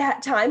at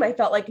that time I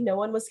felt like no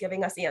one was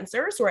giving us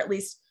answers, or at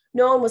least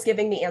no one was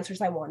giving me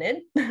answers I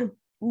wanted.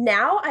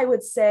 Now I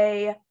would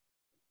say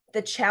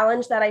the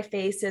challenge that I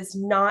face is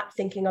not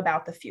thinking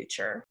about the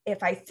future.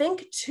 If I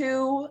think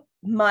too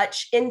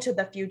much into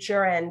the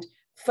future and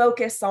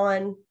focus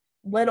on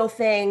little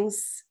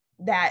things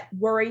that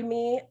worry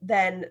me,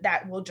 then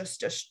that will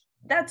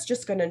that's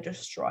just going to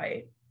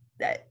destroy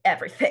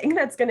everything.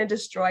 That's going to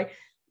destroy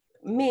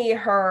me,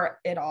 her,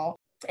 it all.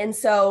 And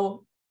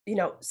so,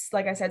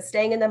 like I said,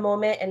 staying in the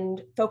moment and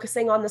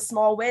focusing on the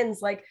small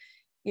wins, like,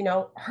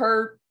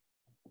 her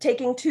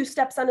taking 2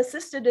 steps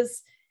unassisted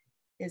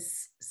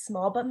is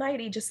small but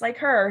mighty, just like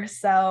her.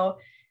 So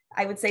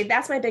I would say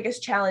that's my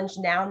biggest challenge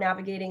now,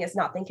 navigating, is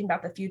not thinking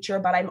about the future,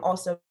 but I'm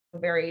also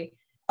very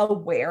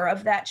aware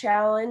of that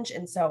challenge.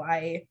 And so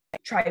I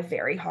try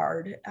very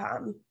hard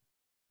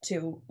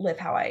to live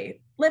how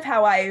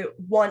I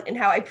want and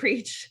how I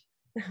preach.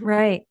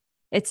 Right.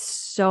 It's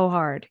so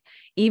hard.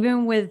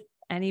 Even with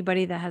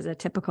anybody that has a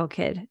typical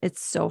kid,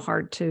 it's so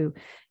hard to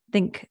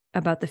think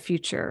about the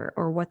future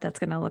or what that's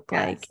going to look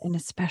like. And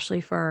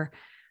especially for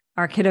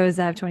our kiddos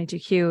that have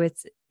 22q,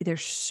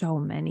 there's so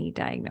many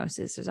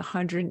diagnoses. There's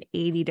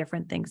 180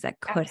 different things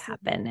that could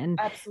happen. And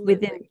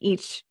within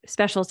each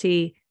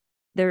specialty,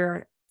 there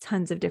are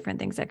tons of different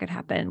things that could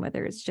happen,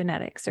 whether it's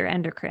genetics or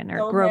endocrine or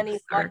so growth. Many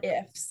what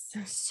ifs.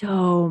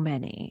 So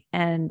many.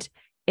 And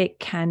it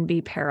can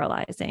be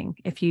paralyzing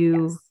if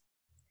you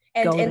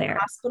and in the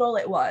hospital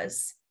it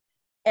was,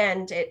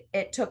 and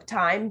it took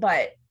time,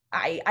 but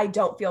I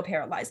don't feel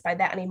paralyzed by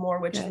that anymore,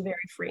 which is a very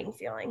freeing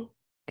feeling.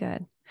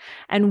 Good.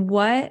 And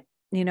what,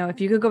 if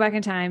you could go back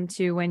in time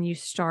to when you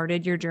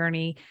started your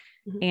journey,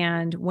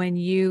 and when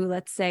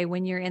let's say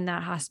when you're in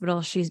that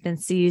hospital, she's been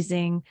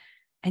seizing,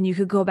 and you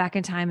could go back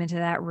in time into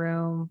that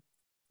room,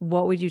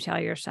 what would you tell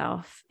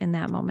yourself in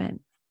that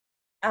moment?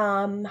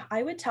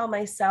 I would tell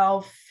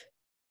myself,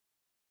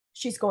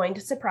 she's going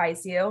to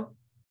surprise you.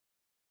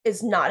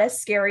 Is not as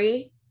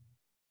scary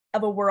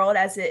of a world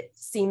as it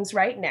seems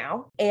right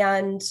now.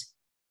 And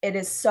it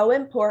is so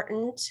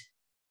important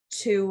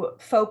to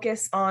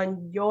focus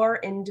on your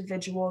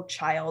individual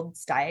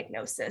child's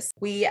diagnosis.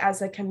 We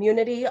as a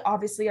community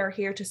obviously are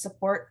here to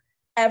support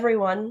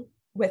everyone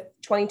with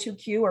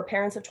 22q or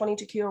parents of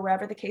 22q or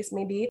wherever the case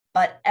may be,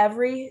 but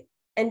every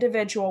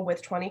individual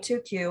with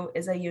 22q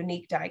is a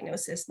unique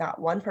diagnosis. Not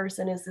one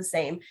person is the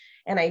same.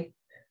 And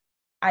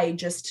I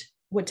just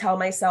would tell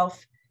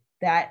myself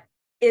that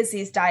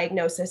Izzy's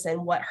diagnosis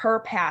and what her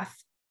path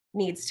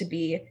needs to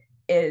be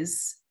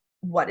is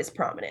what is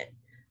prominent.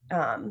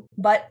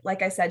 But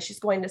like I said, she's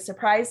going to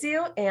surprise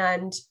you,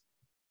 and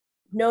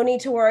no need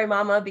to worry,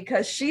 mama,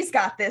 because she's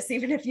got this,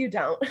 even if you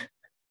don't.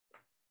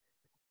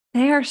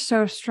 They are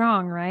so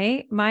strong,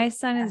 right? My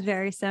son is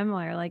very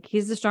similar. Like,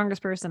 he's the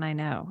strongest person I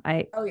know.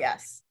 Oh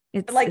yes.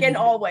 It's like in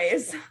all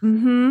ways.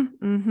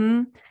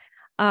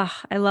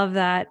 I love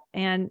that.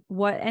 And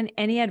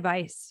any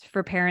advice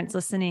for parents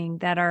listening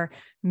that are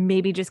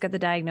maybe just got the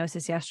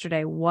diagnosis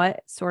yesterday?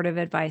 What sort of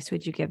advice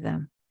would you give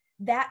them?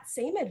 That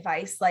same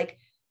advice, like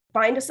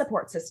find a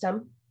support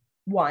system.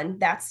 One,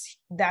 that's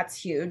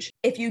huge.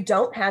 If you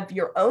don't have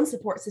your own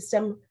support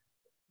system,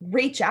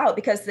 reach out,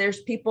 because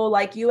there's people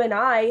like you and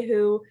I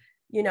who,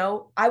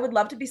 I would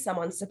love to be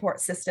someone's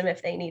support system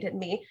if they needed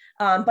me.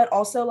 But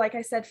also, like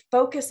I said,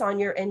 focus on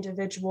your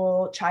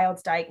individual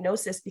child's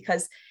diagnosis,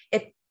 because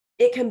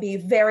it can be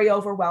very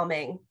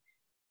overwhelming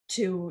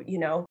to,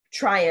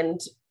 try and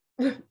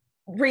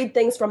read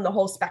things from the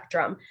whole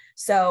spectrum.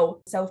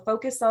 So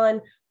focus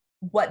on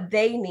what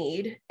they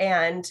need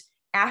and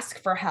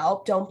ask for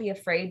help. Don't be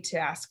afraid to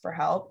ask for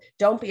help.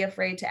 Don't be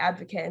afraid to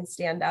advocate and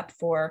stand up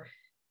for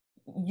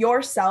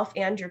yourself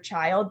and your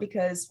child,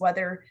 because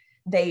whether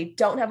they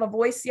don't have a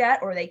voice yet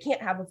or they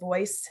can't have a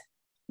voice,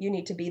 you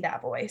need to be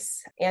that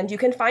voice. And you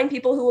can find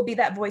people who will be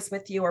that voice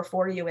with you or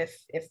for you if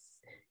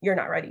you're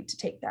not ready to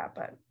take that.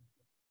 But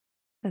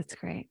that's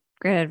great.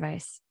 Great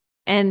advice.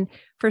 And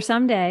for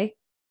someday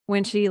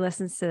when she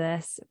listens to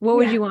this, what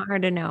would you want her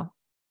to know?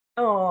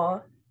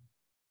 Oh,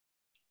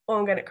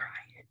 I'm going to cry.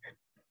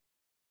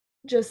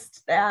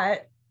 Just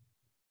that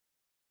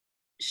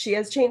she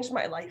has changed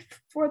my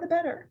life for the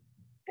better.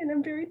 And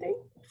I'm very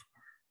thankful.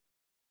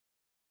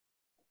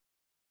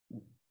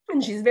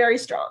 And she's very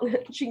strong.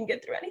 She can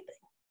get through anything.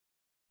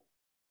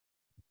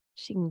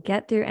 She can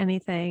get through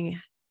anything,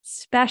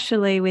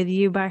 especially with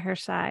you by her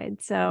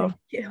side. So thank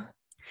you.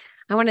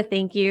 I want to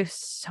thank you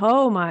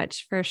so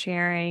much for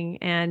sharing,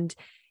 and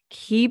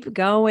keep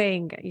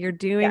going. You're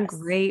doing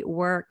great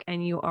work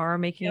and you are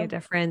making a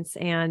difference.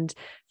 And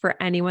for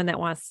anyone that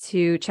wants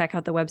to check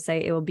out the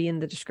website, it will be in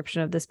the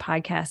description of this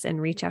podcast,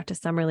 and reach out to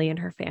Summerlee and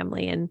her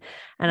family. And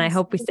I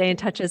hope we stay in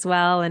touch as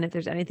well. And if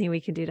there's anything we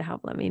can do to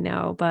help, let me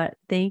know. But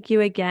thank you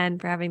again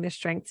for having the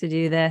strength to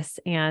do this.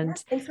 And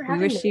thanks for we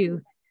having wish me.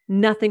 you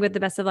nothing but the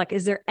best of luck.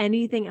 Is there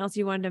anything else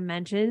you wanted to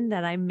mention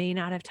that I may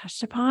not have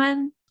touched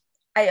upon?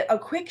 A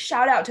quick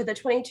shout out to the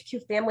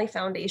 22Q Family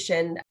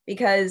Foundation,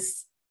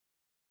 because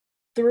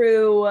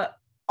through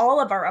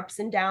all of our ups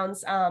and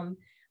downs,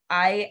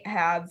 I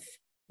have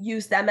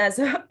used them as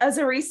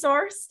a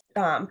resource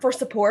for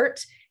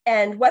support.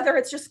 And whether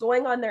it's just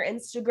going on their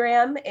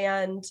Instagram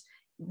and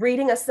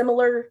reading a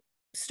similar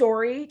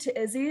story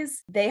to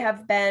Izzy's, they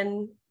have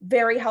been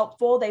very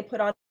helpful. They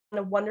put on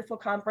a wonderful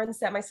conference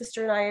that my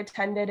sister and I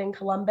attended in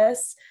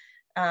Columbus.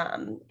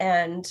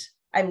 And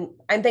I'm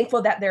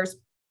thankful that there's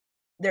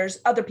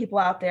other people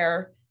out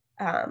there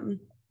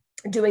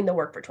doing the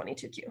work for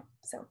 22Q.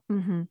 So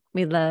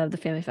we love the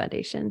Family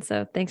Foundation.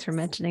 So thanks for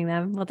mentioning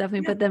them. We'll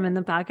definitely put them in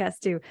the podcast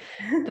too.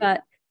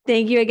 But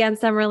thank you again,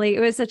 Summerlee.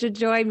 It was such a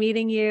joy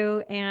meeting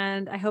you.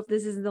 And I hope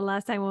this isn't the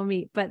last time we'll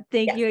meet, but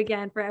thank you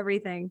again for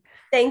everything.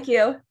 Thank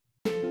you.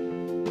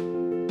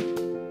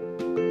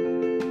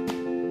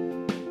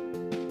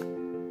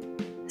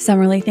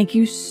 Summerlee, thank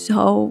you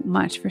so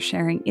much for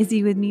sharing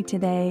Izzy with me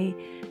today.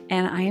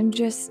 And I am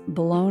just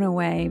blown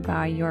away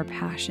by your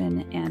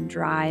passion and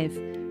drive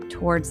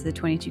towards the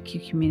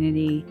 22Q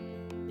community,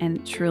 and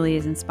it truly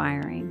is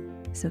inspiring.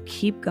 So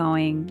keep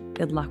going.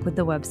 Good luck with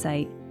the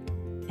website.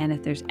 And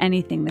if there's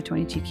anything the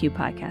 22Q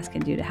podcast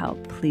can do to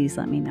help, please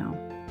let me know.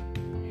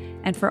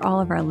 And for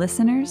all of our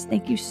listeners,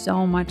 thank you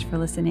so much for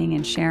listening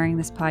and sharing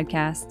this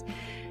podcast.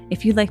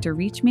 If you'd like to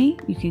reach me,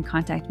 you can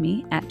contact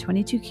me at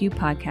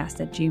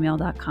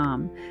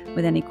 22qpodcast@gmail.com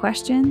with any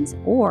questions,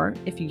 or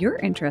if you're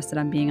interested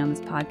in being on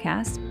this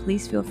podcast,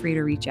 please feel free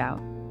to reach out.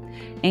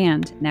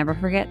 And never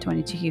forget,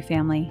 22Q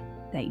family,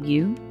 that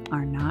you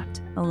are not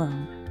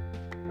alone.